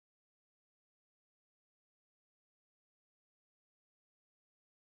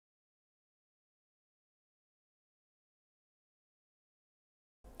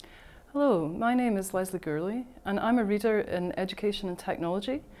Hello, my name is Lesley Gourlay and I'm a reader in Education and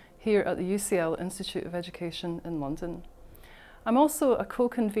Technology here at the UCL Institute of Education in London. I'm also a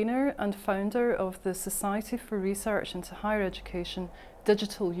co-convener and founder of the Society for Research into Higher Education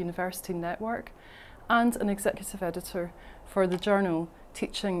Digital University Network and an executive editor for the journal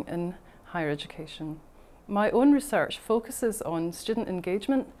Teaching in Higher Education. My own research focuses on student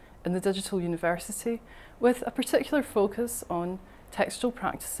engagement in the digital university with a particular focus on textual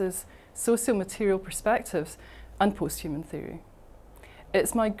practices, socio-material perspectives and post-human theory.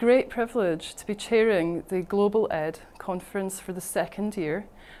 It's my great privilege to be chairing the Global Ed conference for the second year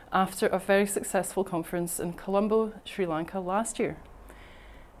after a very successful conference in Colombo, Sri Lanka last year.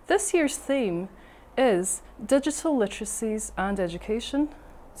 This year's theme is Digital Literacies and Education,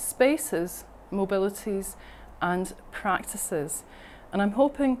 Spaces, Mobilities and Practices. And I'm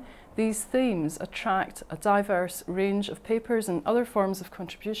hoping these themes attract a diverse range of papers and other forms of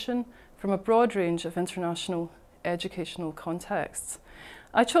contribution from a broad range of international educational contexts.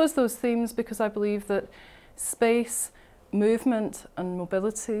 I chose those themes because I believe that space, movement and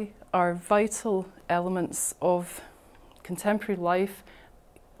mobility are vital elements of contemporary life,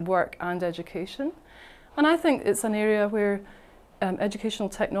 work and education. And I think it's an area where educational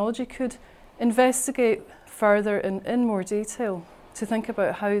technology could investigate further in more detail to think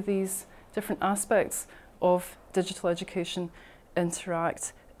about how these different aspects of digital education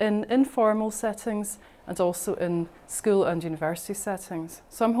interact in informal settings and also in school and university settings.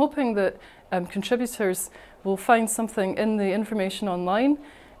 So I'm hoping that contributors will find something in the information online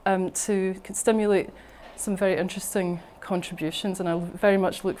to stimulate some very interesting contributions, and I very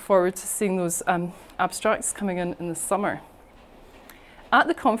much look forward to seeing those abstracts coming in the summer. At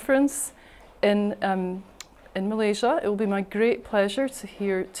the conference in Malaysia, it will be my great pleasure to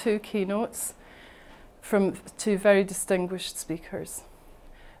hear two keynotes from two very distinguished speakers.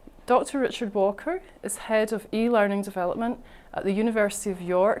 Dr. Richard Walker is Head of E-Learning Development at the University of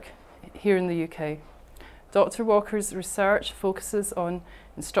York here in the UK. Dr. Walker's research focuses on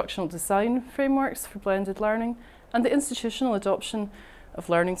instructional design frameworks for blended learning and the institutional adoption of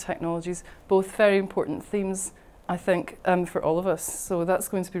learning technologies, both very important themes, I think, for all of us. So that's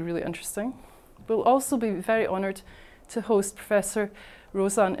going to be really interesting. We'll also be very honoured to host Professor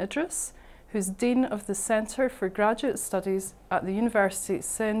Rozan Idris, who's Dean of the Centre for Graduate Studies at the University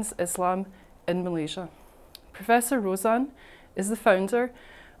Sains Islam in Malaysia. Professor Rozan is the founder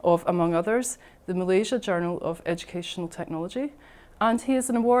of, among others, the Malaysia Journal of Educational Technology, and he is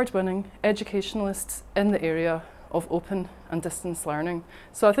an award-winning educationalist in the area of open and distance learning.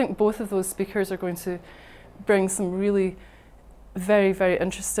 So I think both of those speakers are going to bring some really very, very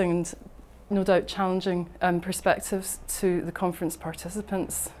interesting and no doubt challenging perspectives to the conference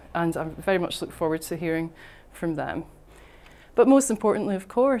participants, and I very much look forward to hearing from them. But most importantly, of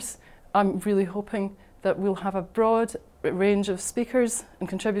course, I'm really hoping that we'll have a broad range of speakers and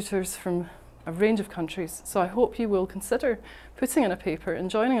contributors from a range of countries. So I hope you will consider putting in a paper and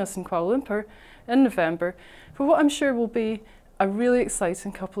joining us in Kuala Lumpur in November for what I'm sure will be a really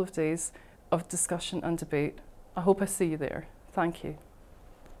exciting couple of days of discussion and debate. I hope I see you there. Thank you.